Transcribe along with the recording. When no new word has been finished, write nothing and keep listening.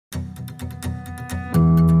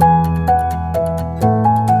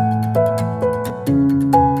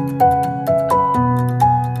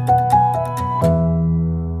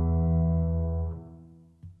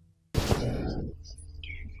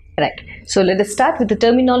So let us start with the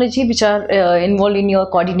terminology which are involved in your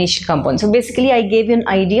coordination compound. So basically I gave you an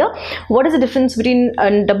idea what is the difference between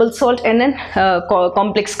a double salt and a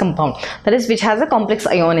complex compound, that is which has a complex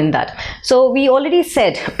ion in that. So we already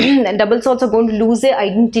said that double salts are going to lose their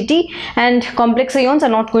identity and complex ions are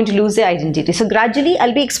not going to lose their identity. So gradually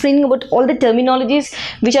I'll be explaining about all the terminologies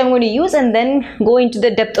which I'm going to use and then go into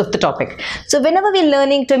the depth of the topic. So whenever we're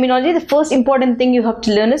learning terminology, the first important thing you have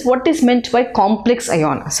to learn is what is meant by complex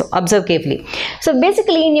ion. So observe carefully. So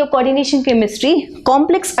basically in your coordination chemistry,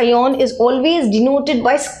 complex ion is always denoted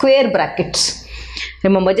by square brackets.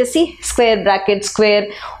 Remember, just see, square brackets, square,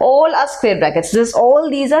 all are square brackets. All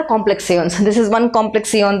these are complex ions. This is one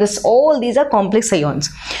complex ion. All these are complex ions.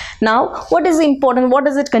 Now, what is important? What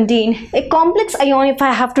does it contain? A complex ion, if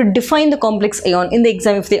I have to define the complex ion in the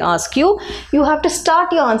exam, if they ask you, you have to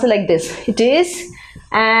start your answer like this. It is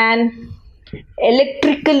an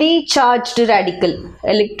electrically charged radical.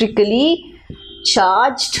 Electrically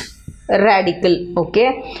charged radical.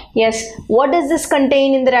 Okay, yes. What does this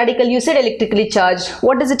contain in the radical? You said electrically charged.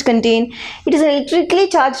 What does it contain? It is an electrically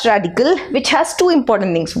charged radical which has two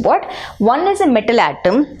important things. What? One is a metal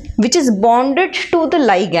atom which is bonded to the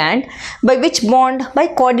ligand. By which bond? By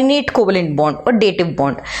coordinate covalent bond or dative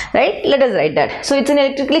bond, right? Let us write that. So it's an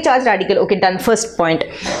electrically charged radical. Okay, done. First point.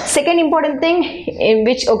 Second important thing, in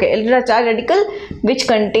which, okay, electrically charged radical which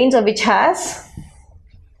contains or which has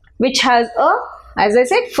a, as I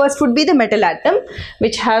said, first would be the metal atom,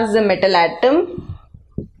 which has the metal atom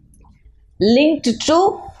linked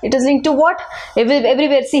to, it is linked to what?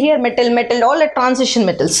 Everywhere, see here, metal, all are transition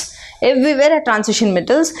metals. Everywhere are transition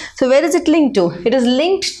metals. So where is it linked to? It is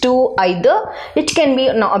linked to either, it can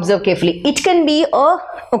be, now observe carefully, it can be a,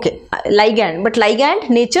 okay, ligand, but ligand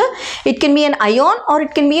nature, it can be an ion or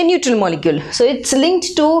it can be a neutral molecule. So it's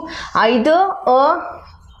linked to either a,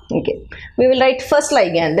 okay, we will write first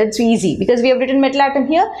ligand. That's easy because we have written metal atom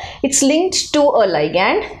here. It's linked to a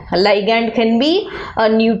ligand. A ligand can be a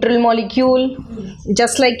neutral molecule,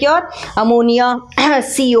 just like your ammonia,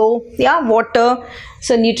 CO, yeah, water.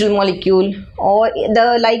 So neutral molecule, or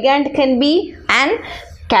the ligand can be an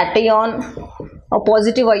cation, a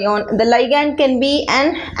positive ion. The ligand can be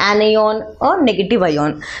an anion or negative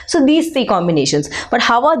ion. So these three combinations. But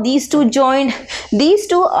how are these two joined? These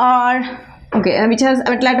two are, okay, which has a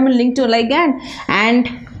metal atom linked to a ligand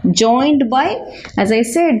and joined by, as I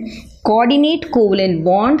said, coordinate covalent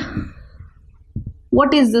bond.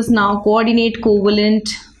 What is this now? Coordinate covalent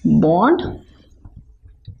bond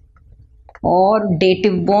or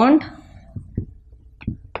dative bond,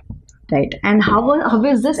 right? And how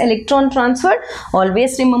is this electron transferred?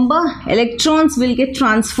 Always remember, electrons will get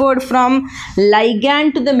transferred from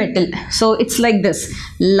ligand to the metal. So it's like this,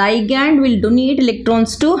 ligand will donate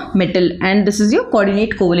electrons to metal and this is your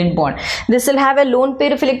coordinate covalent bond. This will have a lone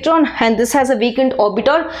pair of electron and this has a vacant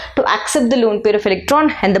orbital to accept the lone pair of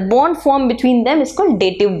electron, and the bond formed between them is called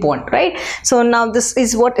dative bond, right? So now this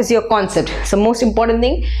is what is your concept. So most important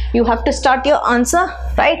thing, you have to start your answer,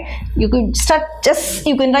 right? You could start, just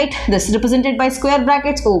you can write this represented by square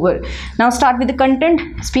brackets over. Now start with the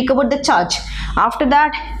content, speak about the charge. After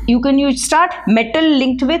that you can start metal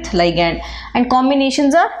linked with ligand, and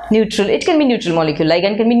combinations are neutral. It can be neutral molecule,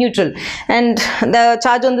 ligand can be neutral, and the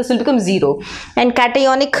charge on this will become 0. And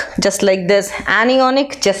cationic, just like this,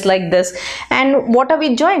 anionic, just like this. And what are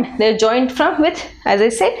we joined? They're joined from with, as I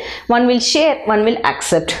said, one will share, one will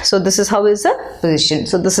accept. So this is how is the position.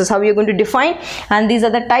 So this is how you're going to define, and these are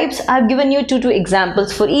the types. I've given you two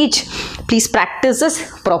examples for each. Please practice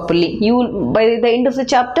this properly. By the end of the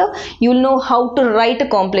chapter you will know how to write a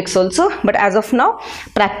complex also, but as of now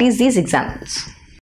practice these examples.